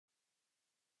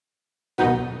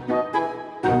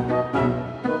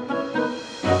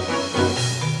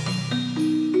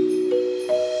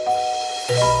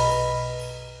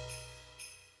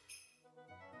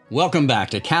Welcome back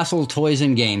to Castle Toys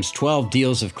and Games 12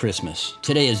 Deals of Christmas.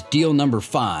 Today is deal number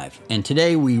 5, and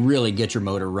today we really get your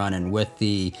motor running with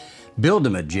the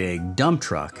Build-A-Ma-Jig dump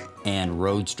truck and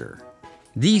roadster.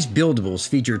 These buildables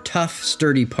feature tough,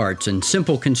 sturdy parts and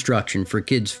simple construction for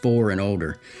kids 4 and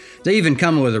older. They even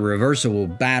come with a reversible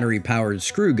battery-powered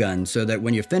screw gun so that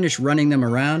when you finish running them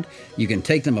around, you can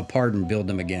take them apart and build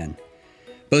them again.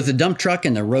 Both the dump truck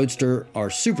and the roadster are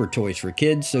super toys for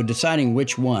kids, so deciding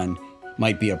which one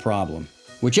might be a problem.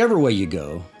 Whichever way you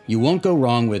go, you won't go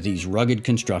wrong with these rugged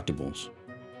constructables.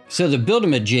 So the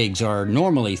Build-A-Ma-Jigs are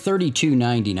normally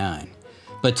 $32.99,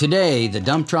 but today the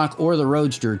dump truck or the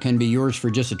roadster can be yours for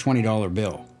just a $20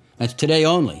 bill. That's today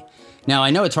only. Now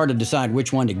I know it's hard to decide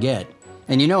which one to get,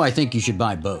 and I think you should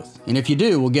buy both. And if you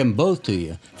do, we'll give them both to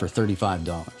you for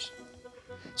 $35.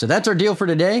 So that's our deal for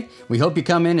today. We hope you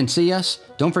come in and see us.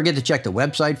 Don't forget to check the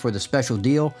website for the special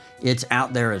deal. It's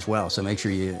out there as well, so make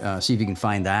sure you see if you can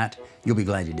find that. You'll be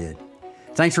glad you did.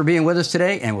 Thanks for being with us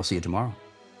today, and we'll see you tomorrow.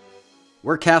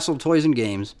 We're Castle Toys and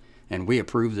Games, and we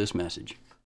approve this message.